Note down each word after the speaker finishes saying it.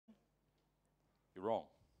You're wrong.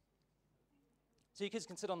 So you kids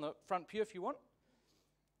can sit on the front pew if you want,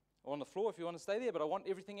 or on the floor if you want to stay there, but I want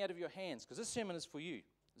everything out of your hands, because this sermon is for you.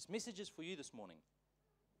 This message is for you this morning.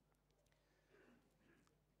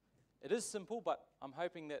 It is simple, but I'm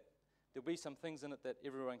hoping that there'll be some things in it that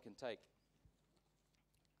everyone can take.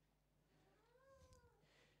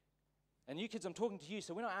 And you kids, I'm talking to you,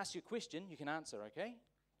 so when I ask you a question, you can answer, okay?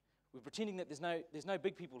 We're pretending that there's no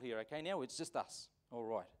big people here, okay? Now it's just us. All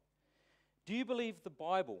right. Do you believe the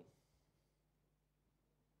Bible?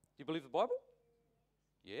 Do you believe the Bible?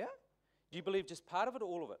 Yeah? Do you believe just part of it or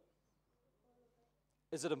all of it?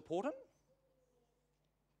 Is it important?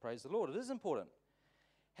 Praise the Lord, it is important.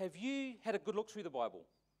 Have you had a good look through the Bible?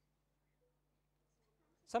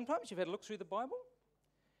 Sometimes you've had a look through the Bible.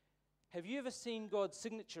 Have you ever seen God's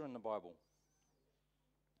signature in the Bible?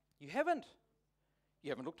 You haven't. You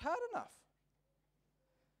haven't looked hard enough.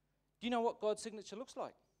 Do you know what God's signature looks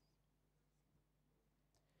like?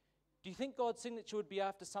 Do you think God's signature would be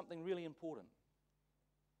after something really important?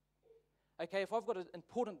 Okay, if I've got an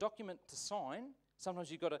important document to sign, sometimes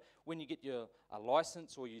you've got to, when you get a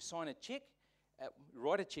license or you sign a check,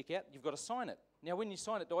 write a check out, you've got to sign it. Now, when you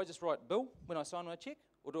sign it, do I just write Bill when I sign my check?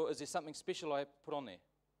 Or is there something special I put on there?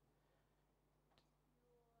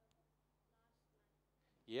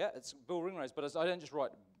 Yeah, it's Bill Ringrose, but I don't just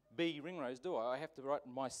write B. Ringrose, do I? I have to write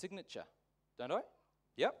my signature, don't I?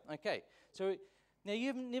 Yep, okay. So, now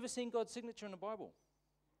you've never seen God's signature in the Bible.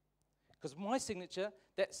 Because my signature,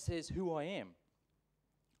 that says who I am.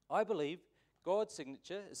 I believe God's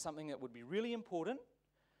signature is something that would be really important,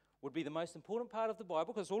 would be the most important part of the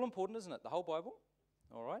Bible, because it's all important, isn't it? The whole Bible,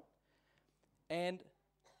 all right? And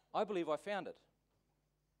I believe I found it.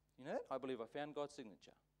 You know that? I believe I found God's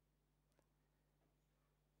signature.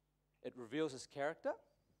 It reveals his character,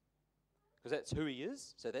 because that's who he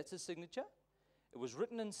is, so that's his signature. It was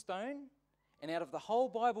written in stone, and out of the whole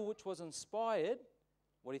Bible, which was inspired,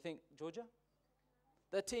 what do you think, Georgia?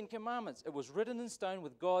 The 10 Commandments. It was written in stone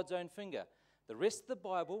with God's own finger. The rest of the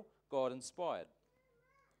Bible, God inspired.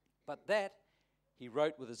 But that, he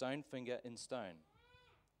wrote with his own finger in stone.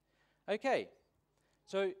 Okay,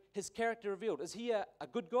 so his character revealed. Is he a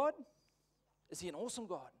good God? Is he an awesome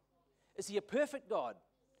God? Is he a perfect God?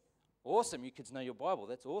 Awesome, you kids know your Bible.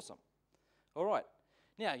 That's awesome. All right,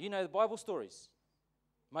 now you know the Bible stories.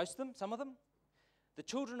 Most of them, some of them. The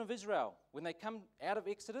children of Israel, when they come out of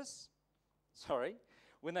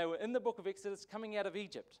when they were in the book of Exodus coming out of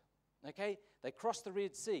Egypt, okay, they crossed the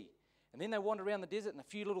Red Sea, and then they wander around the desert and a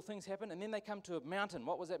few little things happen, and then they come to a mountain.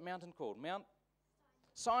 What was that mountain called? Mount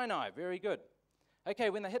Sinai. Very good. Okay,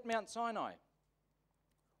 when they hit Mount Sinai,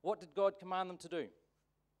 what did God command them to do?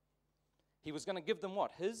 He was going to give them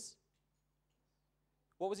what?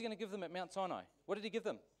 What was he going to give them at Mount Sinai? What did he give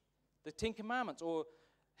them? The 10 Commandments, or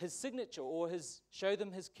his signature, or show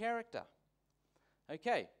them his character.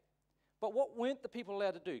 Okay, but what weren't the people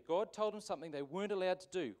allowed to do? God told them something they weren't allowed to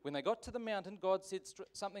do. When they got to the mountain, God said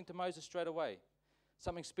something to Moses straight away,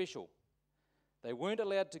 something special. They weren't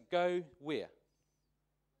allowed to go where?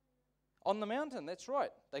 On the mountain, that's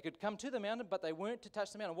right. They could come to the mountain, but they weren't to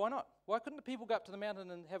touch the mountain. Why not? Why couldn't the people go up to the mountain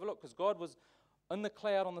and have a look? Because God was in the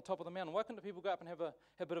cloud on the top of the mountain. Why couldn't the people go up and have a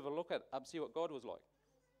bit of a look at see what God was like?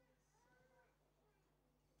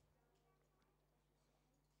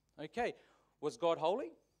 Okay, was God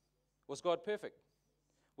holy? Was God perfect?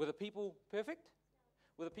 Were the people perfect?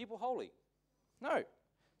 Were the people holy? No.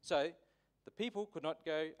 So the people could not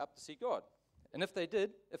go up to see God. And if they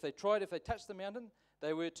did, if they touched the mountain,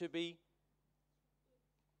 they were to be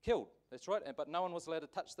killed. That's right. But no one was allowed to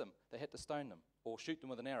touch them. They had to stone them or shoot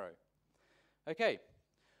them with an arrow. Okay.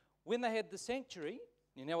 When they had the sanctuary,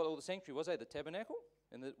 you know what all the sanctuary was, the tabernacle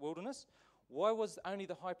in the wilderness? Why was only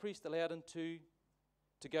the high priest allowed to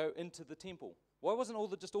go into the temple? Why wasn't all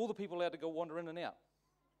the people allowed to go wander in and out?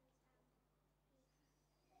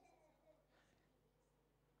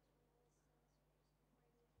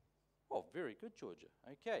 Oh, very good, Georgia.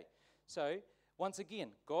 Okay. So, once again,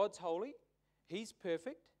 God's holy. He's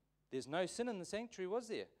perfect. There's no sin in the sanctuary, was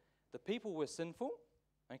there? The people were sinful.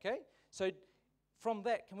 Okay. So, from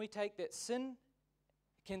that, can we take that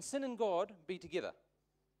can sin and God be together?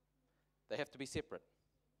 They have to be separate.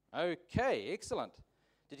 Okay, excellent.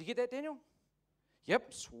 Did you get that, Daniel?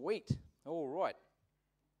 Yep, sweet. All right.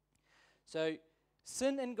 So,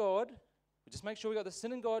 sin and God, we just make sure we got the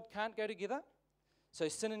sin and God can't go together. So,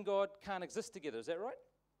 sin and God can't exist together. Is that right?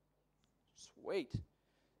 Sweet.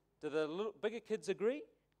 Do the bigger kids agree?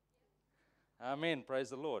 Amen.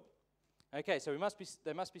 Praise the Lord. Okay, so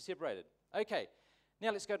they must be separated. Okay,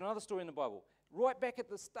 now let's go to another story in the Bible. Right back at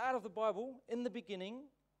the start of the Bible, in the beginning,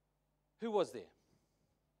 who was there?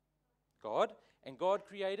 God. And God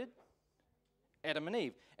created Adam and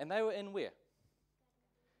Eve. And they were in where?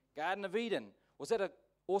 Garden of Eden. Was that an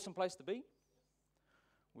awesome place to be?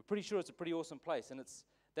 We're pretty sure it's a pretty awesome place. And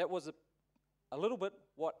that was a little bit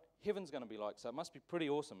what heaven's going to be like. So it must be pretty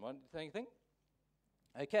awesome, don't you think?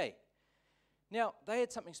 Okay. Now, they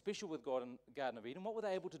had something special with God in the Garden of Eden. What were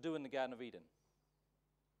they able to do in the Garden of Eden?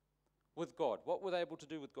 With God. What were they able to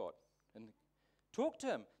do with God? And talk to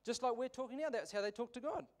him. Just like we're talking now. That's how they talk to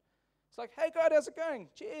God. It's like, hey, God, how's it going?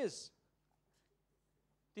 Cheers.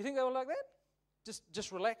 Do you think they were like that?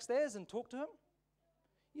 Just relax theirs and talk to him?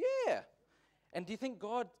 Yeah. And do you think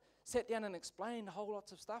God sat down and explained a whole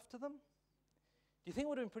lots of stuff to them? Do you think it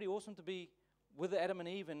would have been pretty awesome to be with Adam and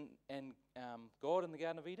Eve and God in the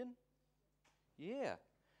Garden of Eden? Yeah.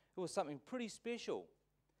 It was something pretty special.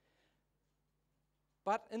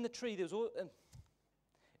 But in the tree,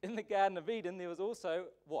 in the Garden of Eden, there was also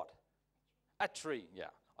what? A tree. Yeah,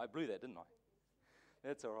 I blew that, didn't I?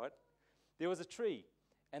 That's all right. There was a tree.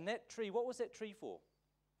 And that tree, what was that tree for?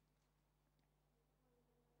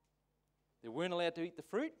 They weren't allowed to eat the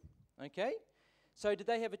fruit. Okay. So did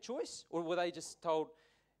they have a choice? Or were they just told,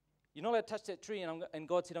 you're not allowed to touch that tree, and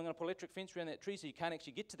God said, I'm going to put an electric fence around that tree so you can't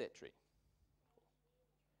actually get to that tree?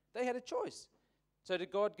 They had a choice. So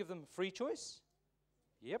did God give them free choice?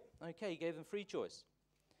 Yep. Okay, he gave them free choice.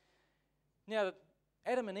 Now,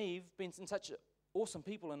 Adam and Eve, being such awesome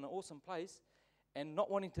people in an awesome place and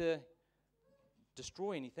not wanting to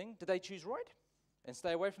destroy anything, did they choose right and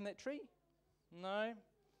stay away from that tree? No.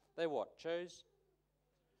 They what? Chose?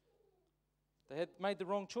 They had made the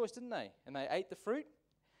wrong choice, didn't they? And they ate the fruit.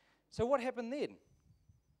 So what happened then?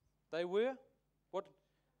 They were, what?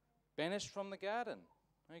 Banished from the garden.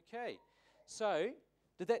 Okay. So,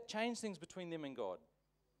 did that change things between them and God?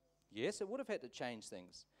 Yes, it would have had to change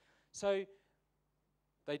things. So,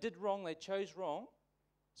 they did wrong, they chose wrong.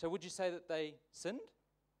 So would you say that they sinned?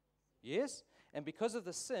 Yes. And because of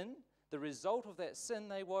the sin, the result of that sin,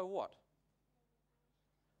 they were what?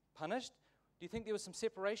 Punished. Do you think there was some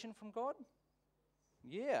separation from God?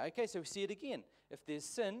 Yeah, okay, so we see it again. If there's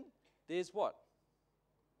sin, there's what?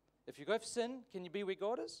 If you go for sin, can you be where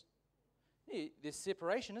God is? Yeah, there's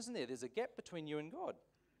separation, isn't there? There's a gap between you and God.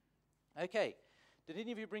 Okay, did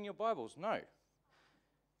any of you bring your Bibles? No.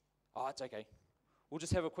 Oh, it's okay. We'll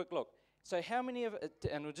just have a quick look. So how many of,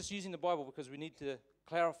 and we're just using the Bible because we need to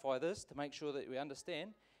clarify this to make sure that we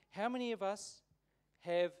understand, how many of us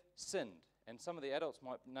have sinned? And some of the adults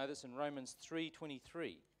might know this in Romans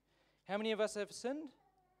 3:23. How many of us have sinned?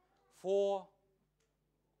 For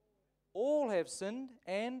all have sinned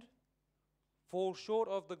and fall short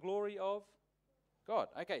of the glory of God.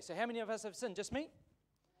 Okay, so how many of us have sinned? Just me?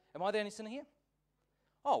 Am I the only sinner here?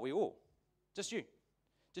 Oh, we all. Just you.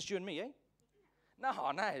 Just you and me, eh?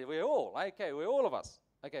 No, we're all. Okay, we're all of us.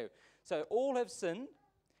 Okay, so all have sinned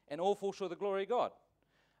and all fall short of the glory of God.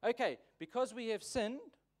 Okay, because we have sinned,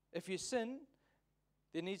 if you sin,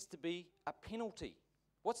 there needs to be a penalty.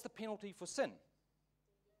 What's the penalty for sin?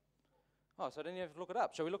 Oh, so I don't even have to look it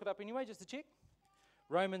up. Shall we look it up anyway, just to check?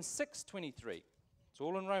 Romans 6:23. It's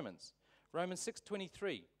all in Romans. Romans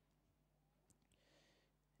 6:23.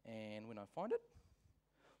 And when I find it.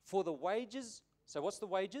 For the wages, so what's the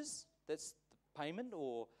wages? That's the payment,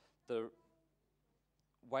 or the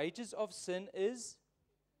wages of sin is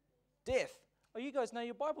death. Oh, you guys know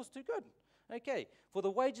your Bible's too good. Okay. For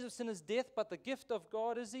the wages of sin is death, but the gift of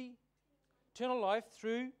God is eternal life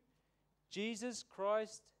through Jesus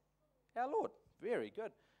Christ our Lord. Very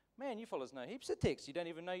good. Man, you fellas know heaps of texts. You don't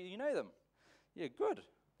even know you know them. Yeah, good.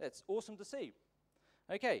 That's awesome to see.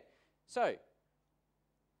 Okay, so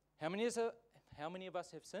how many of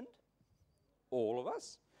us have sinned? All of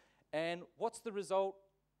us. And what's the result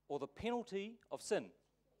or the penalty of sin?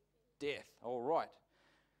 Death. All right.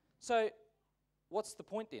 So what's the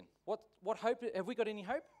point then? What hope? Have we got any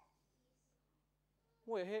hope?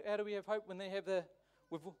 Well, how do we have hope when they have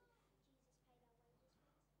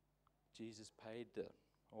Jesus paid it.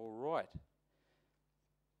 All right.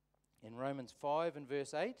 In Romans 5 and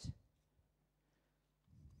verse 8,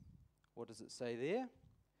 what does it say there?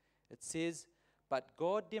 It says, but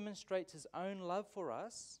God demonstrates his own love for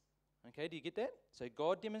us. Okay, do you get that? So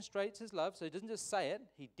God demonstrates his love. So he doesn't just say it,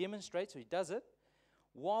 he demonstrates, so he does it.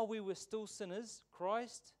 While we were still sinners,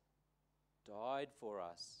 Christ died for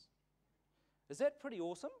us. Is that pretty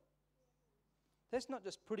awesome? That's not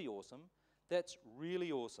just pretty awesome, that's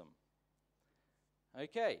really awesome.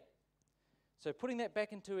 Okay, so putting that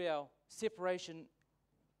back into our separation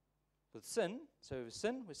with sin. So we've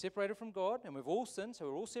sinned, we're separated from God, and we've all sinned, so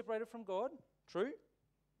we're all separated from God. True?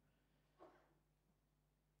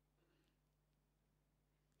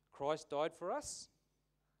 Christ died for us.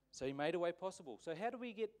 So he made a way possible. So how do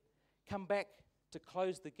we come back to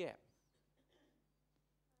close the gap?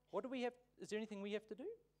 What do we have? Is there anything we have to do?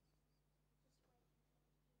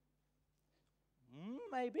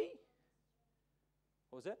 Maybe.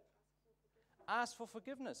 What was that? Ask for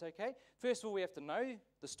forgiveness, okay? First of all, we have to know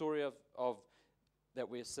the story of that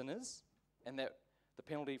we're sinners and that the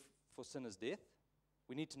penalty for sin is death.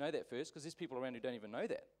 We need to know that first because there's people around who don't even know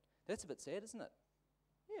that. That's a bit sad, isn't it?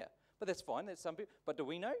 Yeah, but that's fine. That's some people. But do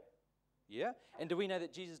we know? Yeah. And do we know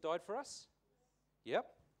that Jesus died for us? Yep.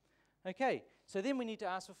 Okay, so then we need to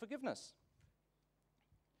ask for forgiveness.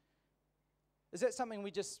 Is that something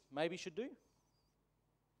we just maybe should do?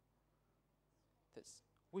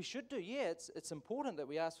 We should do, yeah. It's important that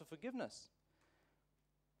we ask for forgiveness.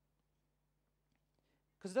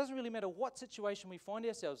 Because it doesn't really matter what situation we find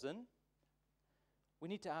ourselves in, we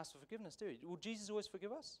need to ask for forgiveness, do we? Will Jesus always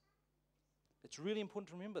forgive us? It's really important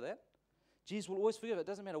to remember that. Jesus will always forgive. It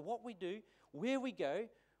doesn't matter what we do, where we go,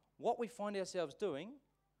 what we find ourselves doing.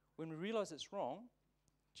 When we realize it's wrong,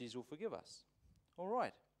 Jesus will forgive us. All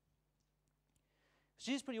right.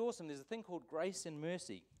 Jesus is pretty awesome. There's a thing called grace and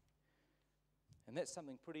mercy. And that's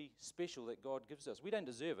something pretty special that God gives us. We don't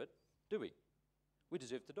deserve it, do we? We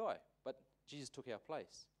deserve to die. But Jesus took our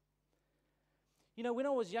place. You know, when I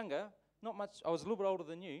was younger, not much, I was a little bit older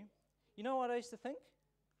than you. You know what I used to think?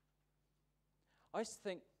 I used to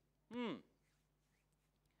think,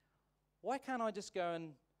 why can't I just go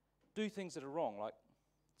and do things that are wrong? Like,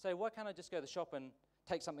 say, why can't I just go to the shop and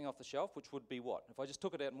take something off the shelf, which would be what? If I just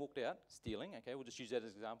took it out and walked out, stealing, okay, we'll just use that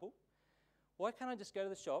as an example. Why can't I just go to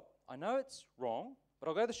the shop? I know it's wrong, but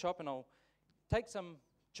I'll go to the shop and I'll take some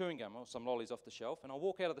chewing gum or some lollies off the shelf and I'll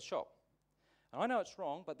walk out of the shop. And I know it's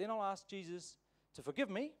wrong, but then I'll ask Jesus to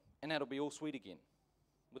forgive me and that'll be all sweet again.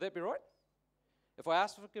 Would that be right? If I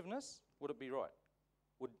asked for forgiveness, would it be right?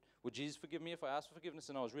 Would Jesus forgive me if I asked for forgiveness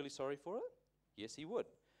and I was really sorry for it? Yes, he would.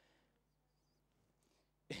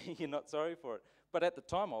 You're not sorry for it. But at the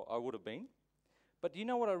time, I would have been. But do you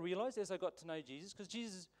know what I realized as I got to know Jesus?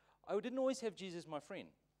 Because I didn't always have Jesus as my friend.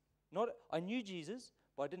 I knew Jesus,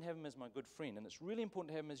 but I didn't have him as my good friend. And it's really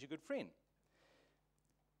important to have him as your good friend.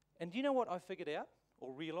 And do you know what I figured out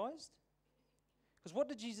or realized? Because what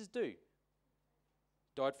did Jesus do?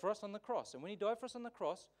 Died for us on the cross. And when he died for us on the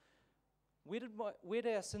cross, where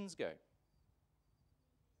did our sins go?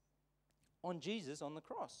 On Jesus on the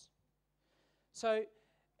cross. So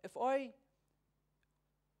if I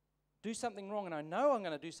do something wrong and I know I'm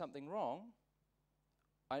going to do something wrong,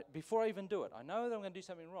 before I even do it, I know that I'm going to do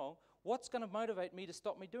something wrong, what's going to motivate me to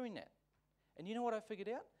stop me doing that? And you know what I figured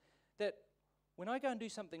out? That when I go and do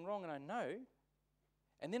something wrong and I know,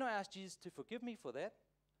 and then I ask Jesus to forgive me for that,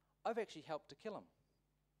 I've actually helped to kill him.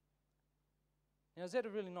 Now, is that a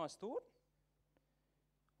really nice thought?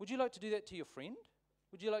 Would you like to do that to your friend?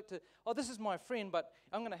 Would you like to, this is my friend, but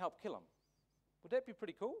I'm going to help kill him? Would that be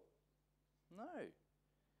pretty cool? No.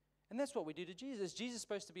 And that's what we do to Jesus. Is Jesus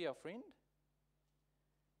supposed to be our friend?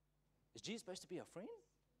 Is Jesus supposed to be our friend?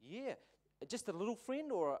 Yeah. Just a little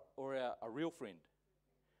friend or a real friend?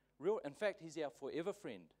 In fact, he's our forever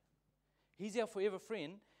friend. He's our forever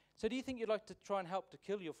friend. So do you think you'd like to try and help to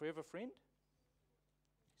kill your forever friend?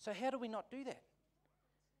 So how do we not do that?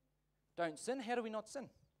 Don't sin. How do we not sin?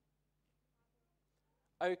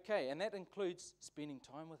 Okay, and that includes spending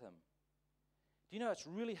time with him. Do you know it's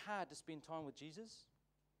really hard to spend time with Jesus?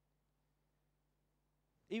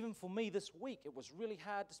 Even for me this week, it was really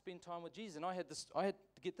hard to spend time with Jesus. And I had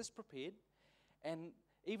to get this prepared. And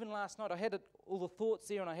even last night, I had all the thoughts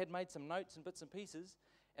there, and I had made some notes and bits and pieces.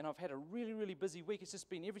 And I've had a really, really busy week. It's just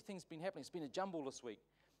been, everything's been happening. It's been a jumble this week.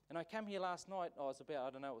 And I came here last night, it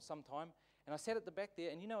was some time. And I sat at the back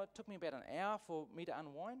there, and you know, it took me about an hour for me to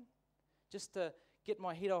unwind, just to get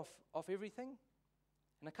my head off everything.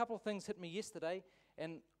 And a couple of things hit me yesterday,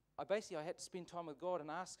 and I had to spend time with God and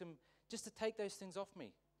ask him just to take those things off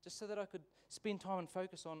me, just so that I could spend time and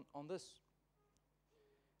focus on this.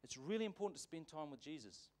 It's really important to spend time with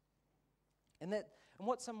Jesus. And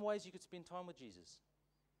what's some ways you could spend time with Jesus?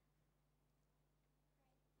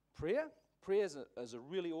 Prayer? Prayer is a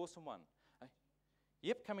really awesome one.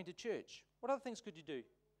 Yep, coming to church. What other things could you do?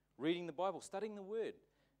 Reading the Bible, studying the Word.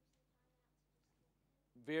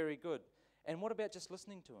 Very good. And what about just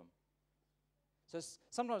listening to him? So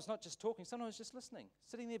sometimes it's not just talking, sometimes it's just listening.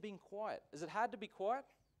 Sitting there being quiet. Is it hard to be quiet?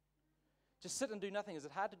 Just sit and do nothing. Is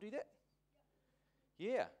it hard to do that?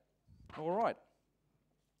 Yeah. All right.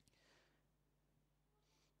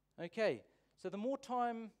 Okay. So the more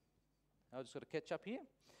time, I've just got to catch up here.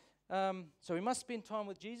 So we must spend time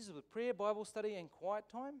with Jesus with prayer, Bible study, and quiet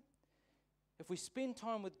time. If we spend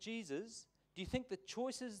time with Jesus, do you think the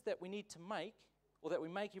choices that we need to make or that we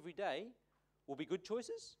make every day will be good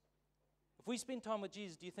choices? If we spend time with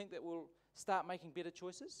Jesus, do you think that we'll start making better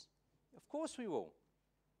choices? Of course we will.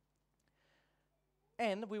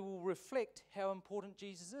 And we will reflect how important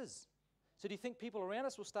Jesus is. So do you think people around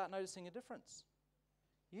us will start noticing a difference?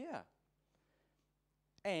 Yeah.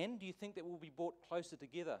 And do you think that we'll be brought closer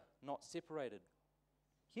together, not separated?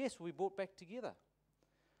 Yes, we'll be brought back together.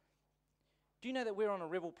 Do you know that we're on a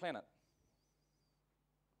rebel planet?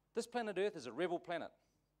 This planet Earth is a rebel planet.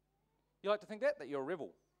 You like to think that you're a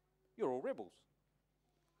rebel? You're all rebels.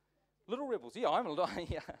 Little rebels. Yeah,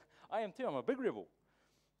 I am too. I'm a big rebel.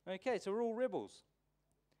 Okay, so we're all rebels.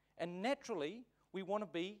 And naturally, we want to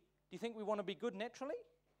be, do you think we want to be good naturally?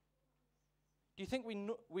 Do you think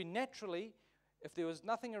we naturally, if there was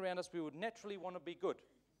nothing around us, we would naturally want to be good?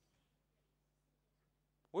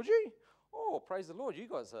 Would you? Oh, praise the Lord. You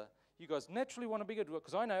guys naturally want to be good,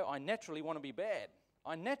 because I know I naturally want to be bad.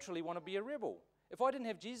 I naturally want to be a rebel. If I didn't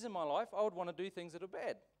have Jesus in my life, I would want to do things that are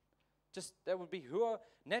bad. Just that would be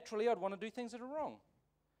naturally I'd want to do things that are wrong.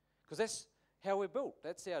 Because that's how we're built.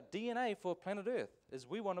 That's our DNA for planet Earth, is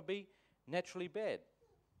we want to be naturally bad.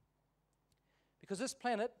 Because this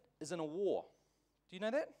planet is in a war. Do you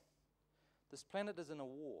know that? This planet is in a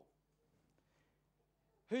war.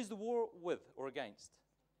 Who's the war with or against?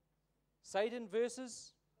 Satan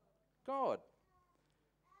versus God.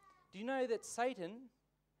 Do you know that Satan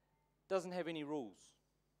doesn't have any rules?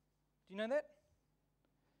 Do you know that?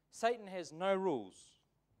 Satan has no rules.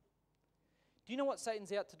 Do you know what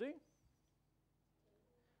Satan's out to do?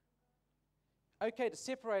 Okay, to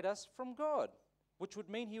separate us from God, which would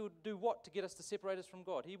mean he would do what to get us to separate us from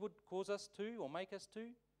God? He would cause us to, or make us to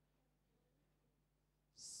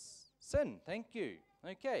sin. Thank you.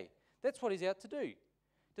 Okay, that's what he's out to do.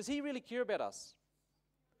 Does he really care about us?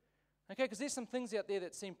 Okay, because there's some things out there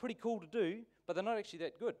that seem pretty cool to do, but they're not actually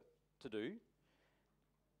that good to do.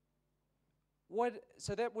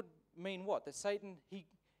 So that would mean what? That Satan, he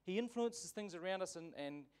influences things around us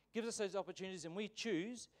and gives us those opportunities, and we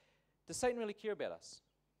choose. Does Satan really care about us?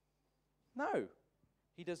 No,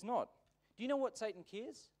 he does not. Do you know what Satan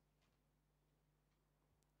cares?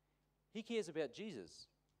 He cares about Jesus.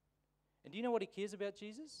 And do you know what he cares about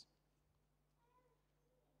Jesus?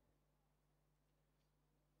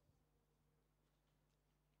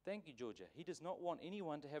 Thank you, Georgia. He does not want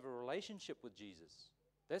anyone to have a relationship with Jesus.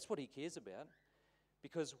 That's what he cares about.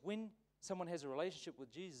 Because when someone has a relationship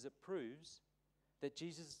with Jesus, it proves that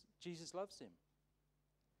Jesus loves them.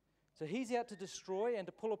 So he's out to destroy and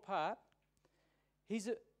to pull apart. He's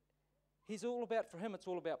all about, for him, it's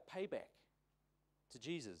all about payback to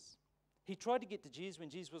Jesus. He tried to get to Jesus when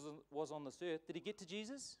Jesus was on this earth. Did he get to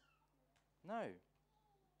Jesus? No.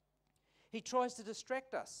 He tries to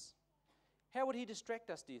distract us. How would he distract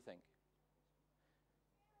us, do you think?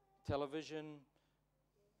 Television,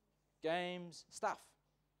 games, stuff.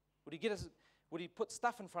 Would he put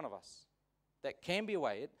stuff in front of us? That can be a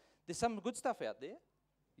way. There's some good stuff out there.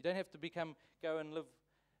 You don't have to go and live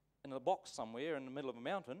in a box somewhere in the middle of a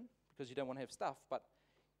mountain because you don't want to have stuff, but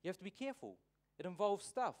you have to be careful. It involves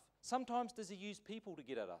stuff. Sometimes does he use people to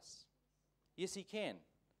get at us? Yes, he can.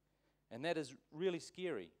 And that is really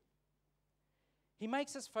scary. He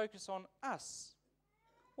makes us focus on us.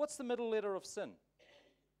 What's the middle letter of sin?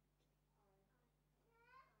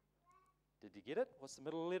 Did you get it? What's the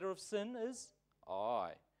middle letter of sin is?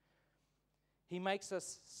 I. He makes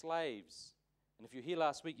us slaves. And if you were here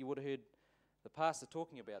last week, you would have heard the pastor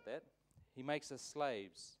talking about that. He makes us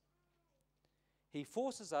slaves. He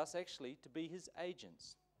forces us actually to be his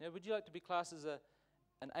agents. Now, would you like to be classed as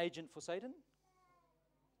an agent for Satan?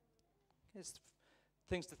 There's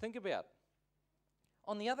things to think about.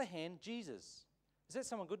 On the other hand, Jesus. Is that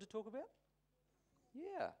someone good to talk about?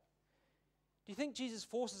 Yeah. Do you think Jesus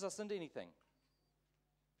forces us into anything?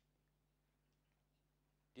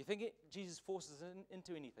 Do you think Jesus forces us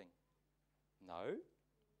into anything? No.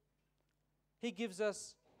 He gives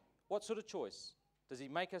us what sort of choice? Does he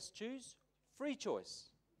make us choose? Free choice.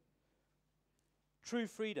 True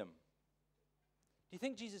freedom. Do you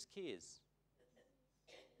think Jesus cares?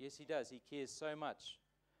 Yes, he does. He cares so much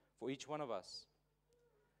for each one of us.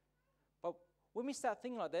 But when we start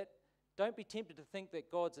thinking like that, don't be tempted to think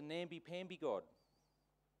that God's a namby-pamby God.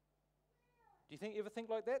 Do you ever think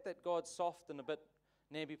like that? That God's soft and a bit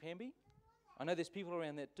namby-pamby? I know there's people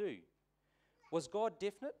around that do. Was God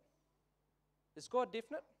definite? Is God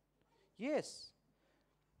definite? Yes.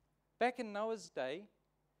 Back in Noah's day,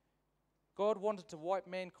 God wanted to wipe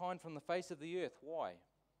mankind from the face of the earth. Why?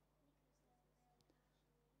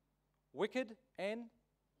 Wicked and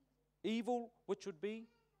evil, which would be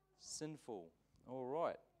sinful. All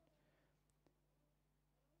right.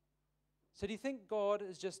 So do you think God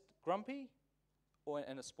is just grumpy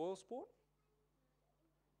and a spoil sport?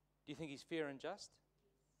 Do you think he's fair and just?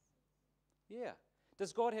 Yeah.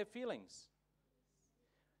 Does God have feelings?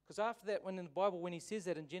 Because after that, when in the Bible, when he says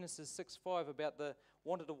that in Genesis 6:5 about the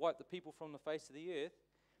wanted to wipe the people from the face of the earth,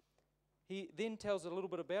 he then tells a little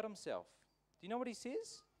bit about himself. Do you know what he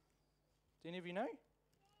says? Do any of you know?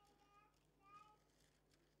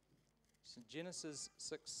 It's in Genesis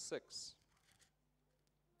 6:6.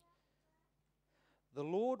 The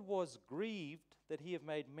Lord was grieved that he had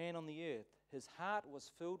made man on the earth. His heart was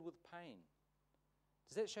filled with pain.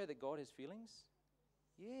 Does that show that God has feelings?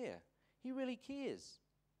 Yeah, he really cares.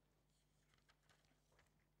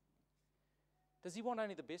 Does he want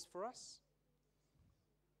only the best for us?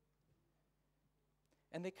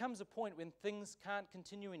 And there comes a point when things can't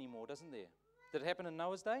continue anymore, doesn't there? Did it happen in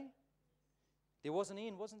Noah's day? There was an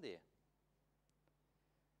end, wasn't there?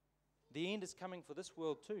 The end is coming for this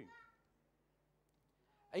world too.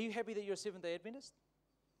 Are you happy that you're a Seventh-day Adventist?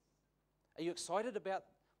 Are you excited about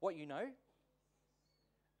what you know? Do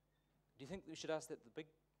you think we should ask that the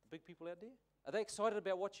big people out there? Are they excited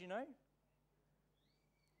about what you know?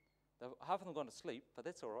 Half of them have gone to sleep, but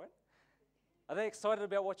that's all right. Are they excited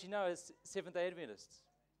about what you know as Seventh-day Adventists?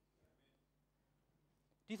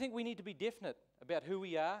 Do you think we need to be definite about who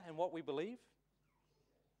we are and what we believe?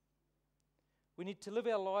 We need to live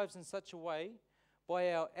our lives in such a way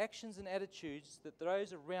by our actions and attitudes that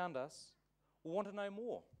those around us will want to know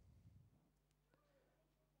more.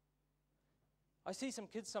 I see some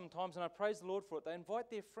kids sometimes, and I praise the Lord for it. They invite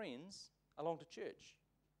their friends along to church.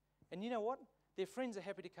 And you know what? Their friends are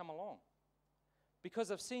happy to come along because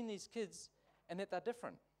I've seen these kids and that they're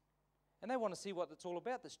different. And they want to see what it's all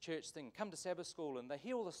about, this church thing. Come to Sabbath school, and they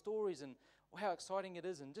hear all the stories and how exciting it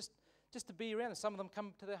is, and just to be around. And some of them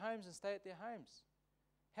come to their homes and stay at their homes.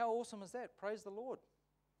 How awesome is that? Praise the Lord.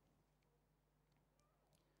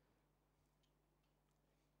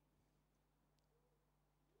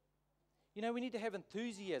 You know, we need to have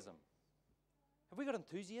enthusiasm. Have we got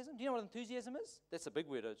enthusiasm? Do you know what enthusiasm is? That's a big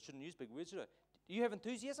word. I shouldn't use big words, should I? Do you have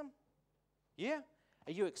enthusiasm? Yeah?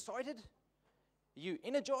 Are you excited? Are you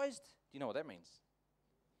energized? Do you know what that means?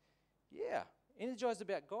 Yeah. Energized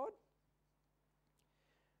about God?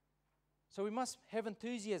 So we must have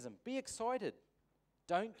enthusiasm. Be excited.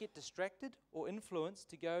 Don't get distracted or influenced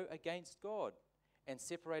to go against God and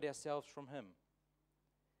separate ourselves from him.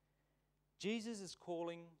 Jesus is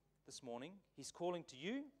calling this morning. He's calling to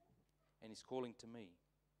you and he's calling to me.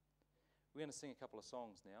 We're going to sing a couple of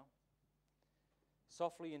songs now.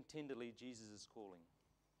 Softly and tenderly, Jesus is calling.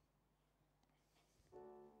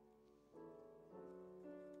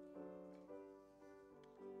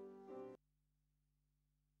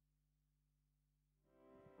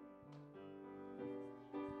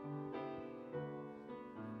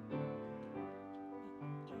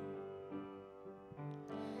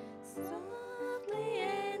 Softly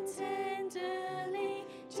and tenderly,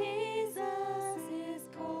 Jesus is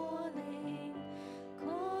calling,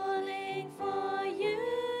 calling for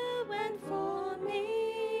you and for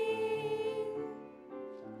me.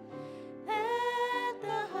 At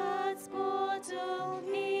the heart's portal,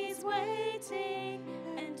 he's waiting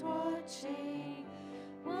and watching,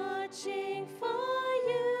 watching for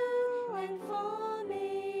you and for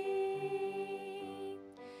me.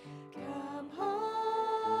 Come home.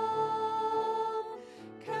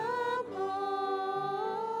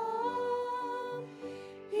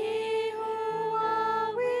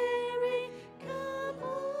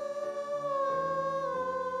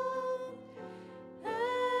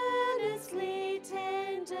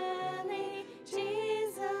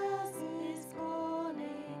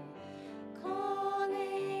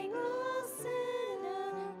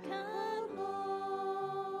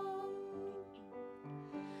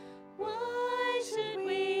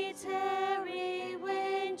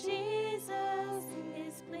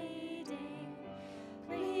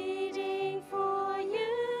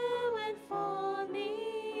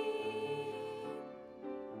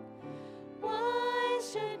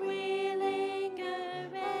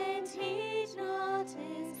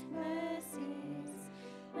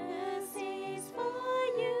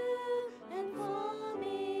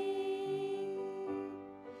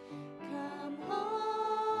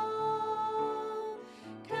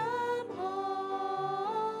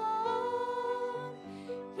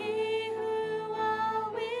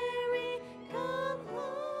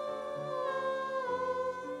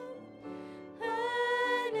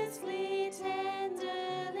 Earnestly,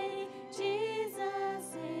 tenderly,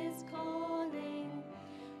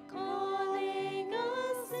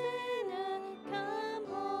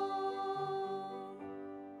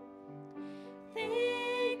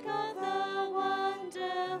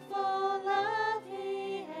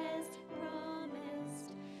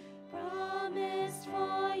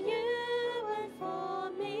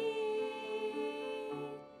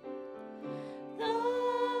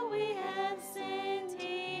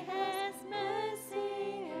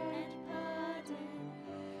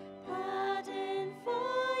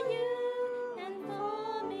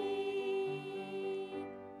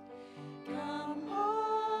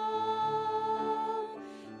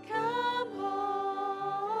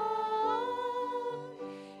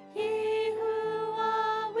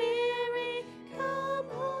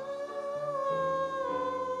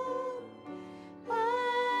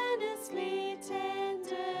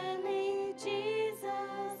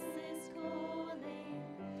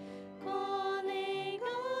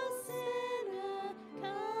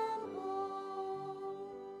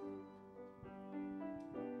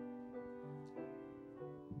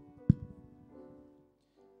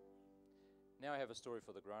 have a story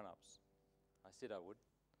for the grown-ups. I said I would.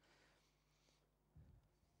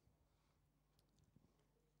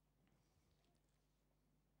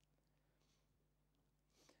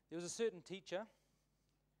 There was a certain teacher,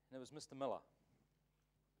 and it was Mr. Miller.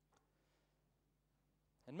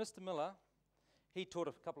 And Mr. Miller, he taught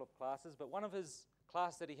a couple of classes, but one of his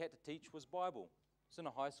classes that he had to teach was Bible. It was in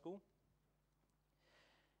a high school.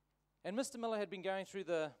 And Mr. Miller had been going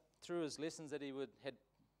through his lessons that he had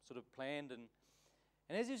sort of planned, and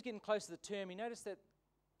as he was getting close to the term, he noticed that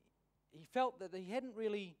he felt that he hadn't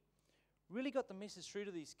really got the message through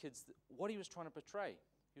to these kids, what he was trying to portray.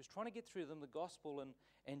 He was trying to get through to them the gospel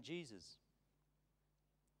and Jesus.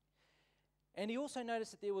 And he also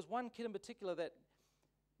noticed that there was one kid in particular that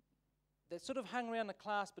sort of hung around the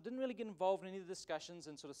class but didn't really get involved in any of the discussions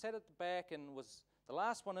and sort of sat at the back and was the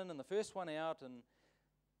last one in and the first one out, and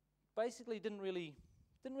basically didn't really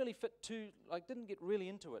fit didn't get really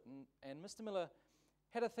into it. And Mr. Miller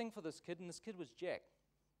had a thing for this kid, and this kid was Jack.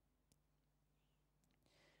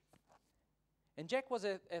 And Jack was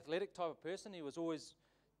an athletic type of person. He was always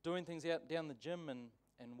doing things out down the gym and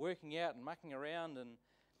working out and mucking around. And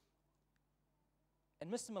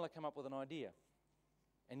Mr. Miller came up with an idea.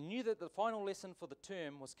 And he knew that the final lesson for the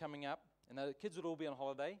term was coming up, and the kids would all be on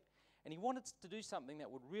holiday. And he wanted to do something that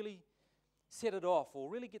would really set it off or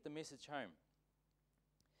really get the message home.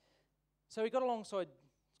 So he got alongside,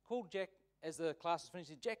 called Jack as the class was finished.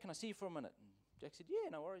 He said, "Jack, can I see you for a minute?" And Jack said, "Yeah,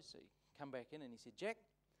 no worries." So he come back in and he said, "Jack,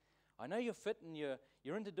 I know you're fit and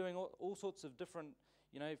you're into doing all sorts of different,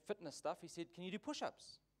 fitness stuff." He said, "Can you do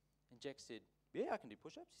push-ups?" And Jack said, "Yeah, I can do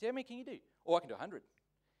push-ups." He said, "How many can you do?" "Oh, I can do 100.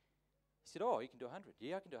 He said, "Oh, you can do 100.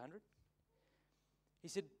 "Yeah, I can do 100. He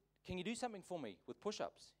said, "Can you do something for me with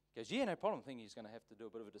push-ups?" He goes, "Yeah, no problem." Thinking he's going to have to do a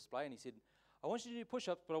bit of a display. And he said, "I want you to do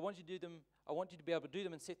push-ups, but I want you to be able to do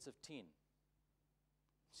them in sets of 10.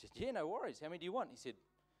 He said, "Yeah, no worries. How many do you want?" He said,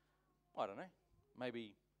 "I don't know,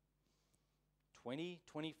 maybe 20,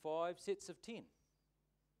 25 sets of 10.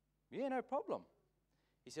 "Yeah, no problem."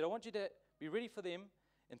 He said, "I want you to be ready for them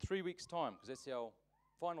in 3 weeks' time, because that's our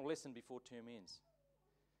final lesson before term ends."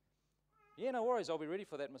 "Yeah, no worries. I'll be ready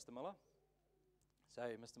for that, Mr. Miller." So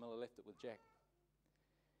Mr. Miller left it with Jack.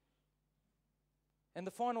 And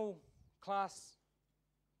the final class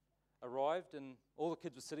arrived, and all the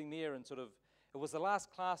kids were sitting there, and it was the last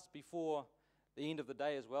class before the end of the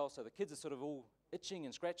day as well, so the kids are sort of all itching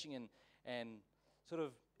and scratching and sort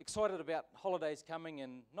of excited about holidays coming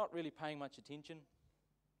and not really paying much attention.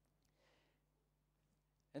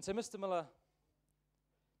 And so Mr. Miller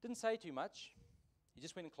didn't say too much. He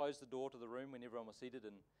just went and closed the door to the room when everyone was seated,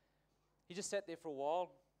 and he just sat there for a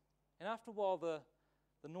while. And after a while, the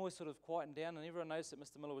noise sort of quietened down, and everyone noticed that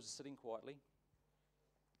Mr. Miller was just sitting quietly.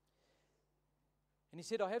 And he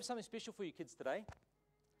said, "I have something special for you kids today."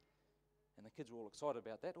 And the kids were all excited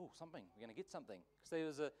about that. "Oh, something, we're going to get something." Because there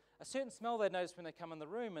was a certain smell they noticed when they come in the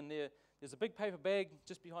room, and there's a big paper bag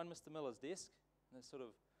just behind Mr. Miller's desk. And they're sort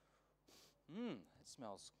of, it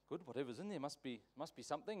smells good. Whatever's in there must be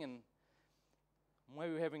something. And we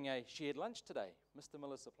were having a shared lunch today, Mr.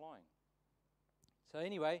 Miller's supplying. So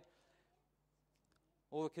anyway,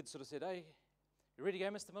 all the kids sort of said, "Hey, you ready to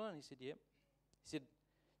go, Mr. Miller?" And he said, "Yep." He said,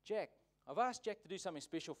 "Jack, I've asked Jack to do something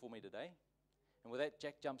special for me today." And with that,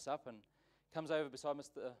 Jack jumps up and comes over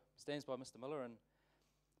stands by Mr. Miller, and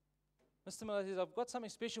Mr. Miller says, "I've got something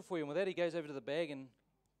special for you." And with that, he goes over to the bag and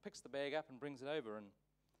picks the bag up and brings it over and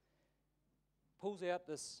pulls out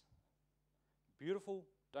this beautiful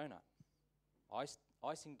donut,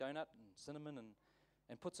 icing donut and cinnamon,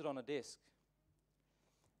 and puts it on a desk.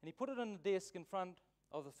 And he put it on the desk in front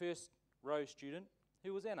of the first row student,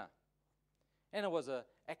 who was Anna. Anna was an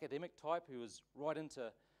academic type who was right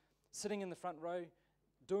into sitting in the front row,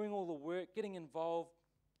 doing all the work, getting involved.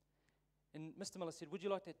 And Mr. Miller said, "Would you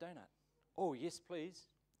like that donut?" "Oh, yes, please."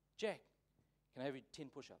 "Jack, can I have you 10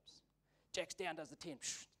 push-ups?" Jack's down, does the 10,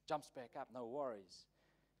 jumps back up, "No worries.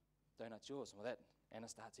 Donut's yours." And with that, Anna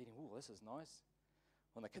starts eating. "Oh, this is nice."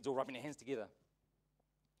 When the kids all rubbing their hands together.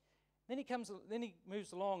 Then he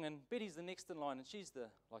moves along, and Betty's the next in line, and she's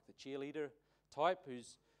the cheerleader type who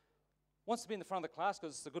wants to be in the front of the class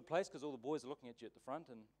because it's a good place because all the boys are looking at you at the front,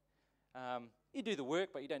 and you do the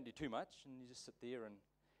work, but you don't do too much, and you just sit there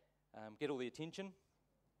and get all the attention.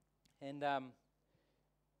 And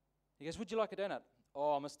he goes, "Would you like a donut?"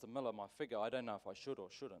 "Oh, Mr. Miller, my figure, I don't know if I should or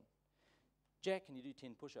shouldn't." "Jack, can you do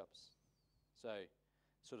 10 push-ups?" So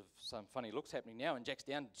sort of some funny looks happening now, and Jack's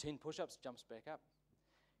down, 10 push-ups, jumps back up,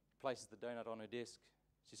 places the donut on her desk.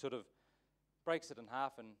 She sort of breaks it in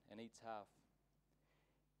half and eats half.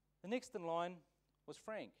 The next in line was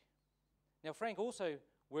Frank. Now, Frank also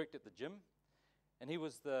worked at the gym, and he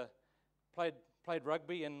was played played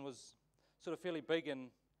rugby and was sort of fairly big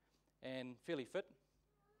and fairly fit.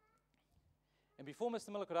 And before Mr.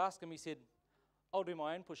 Miller could ask him, he said, "I'll do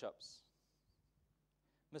my own push-ups."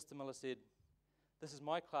 Mr. Miller said, "This is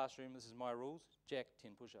my classroom, this is my rules. Jack,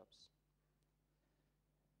 10 push-ups."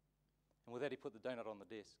 And with that, he put the donut on the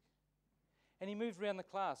desk. And he moved around the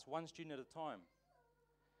class, one student at a time.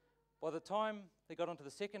 By the time they got onto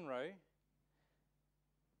the second row,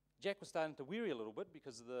 Jack was starting to weary a little bit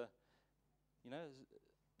because of the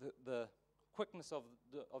quickness of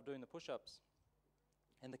doing the push-ups.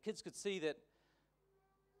 And the kids could see that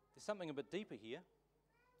there's something a bit deeper here.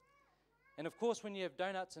 And of course, when you have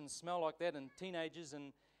donuts and smell like that and teenagers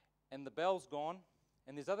and the bell's gone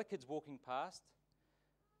and there's other kids walking past,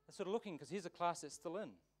 they're sort of looking because here's a class that's still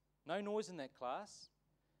in. No noise in that class.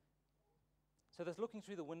 So they're looking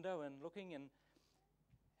through the window and looking, and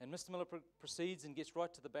Mr. Miller proceeds and gets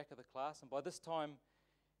right to the back of the class. And by this time,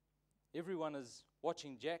 everyone is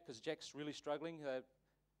watching Jack because Jack's really struggling. There are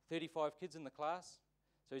 35 kids in the class.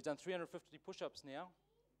 So he's done 350 push-ups now,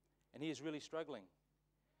 and he is really struggling.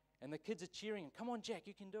 And the kids are cheering, "Come on, Jack,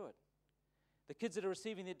 you can do it." The kids that are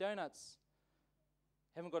receiving their donuts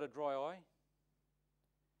haven't got a dry eye.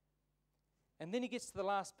 And then he gets to the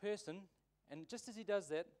last person, and just as he does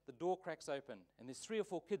that, the door cracks open, and there's 3 or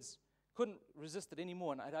 4 kids couldn't resist it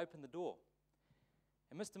anymore, and I'd opened the door.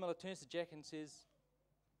 And Mr. Miller turns to Jack and says,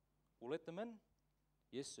 "We'll let them in?"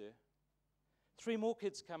 "Yes, sir." 3 more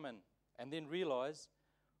kids come in and then realize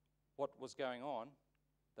what was going on.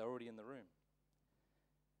 They're already in the room.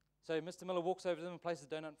 So Mr. Miller walks over to them and places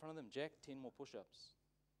the donut in front of them. "Jack, 10 more push-ups."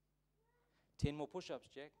 10 more push-ups,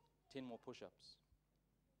 Jack. 10 more push-ups.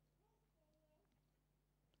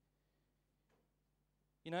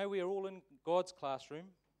 You know, we are all in God's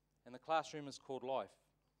classroom, and the classroom is called life.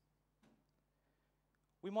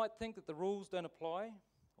 We might think that the rules don't apply,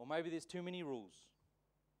 or maybe there's too many rules.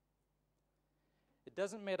 It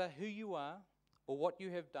doesn't matter who you are, or what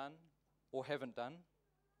you have done, or haven't done.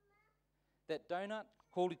 That donut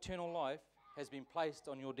called eternal life has been placed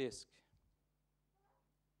on your desk.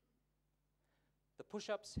 The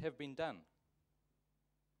push-ups have been done.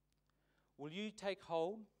 Will you take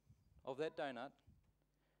hold of that donut,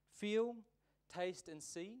 feel, taste, and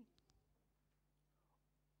see?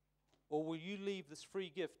 Or will you leave this free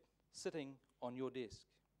gift sitting on your desk?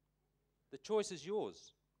 The choice is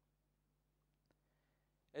yours.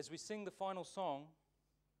 As we sing the final song,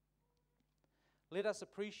 let us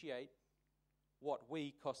appreciate what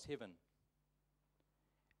we cost heaven,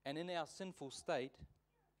 and in our sinful state,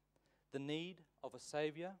 the need of a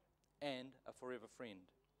Saviour and a forever friend.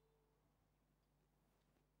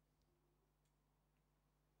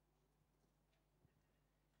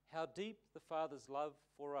 How deep the Father's love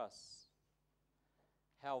for us,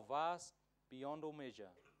 how vast beyond all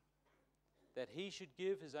measure, that He should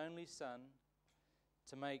give His only Son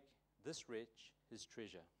to make this wretch His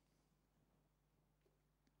treasure.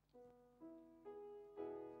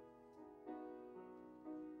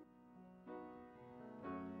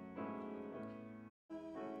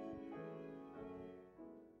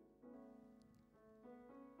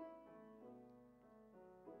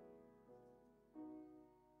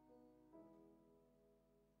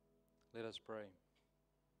 Let us pray.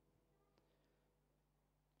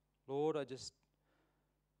 Lord, I just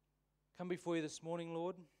come before you this morning,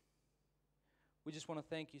 Lord. We just want to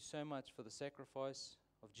thank you so much for the sacrifice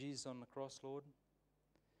of Jesus on the cross, Lord.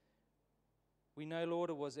 We know,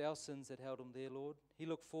 Lord, it was our sins that held him there, Lord. He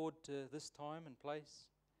looked forward to this time and place.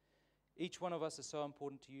 Each one of us is so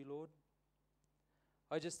important to you, Lord.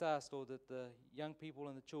 I just ask, Lord, that the young people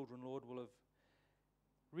and the children, Lord, will have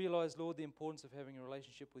realized, Lord, the importance of having a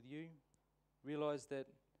relationship with you. Realize that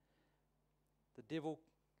the devil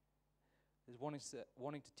is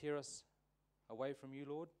wanting to tear us away from you,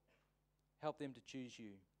 Lord. Help them to choose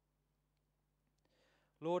you.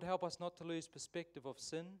 Lord, help us not to lose perspective of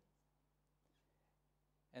sin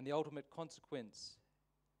and the ultimate consequence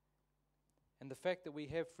and the fact that we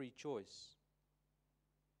have free choice.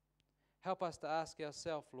 Help us to ask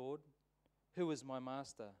ourselves, Lord, who is my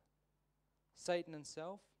master? Satan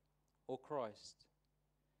himself or Christ?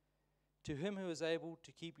 To him who is able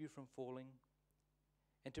to keep you from falling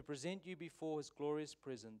and to present you before his glorious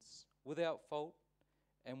presence without fault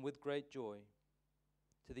and with great joy.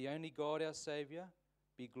 To the only God our Saviour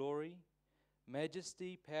be glory,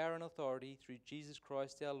 majesty, power and authority through Jesus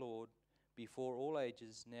Christ our Lord, before all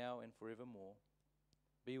ages, now and forevermore.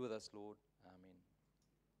 Be with us, Lord.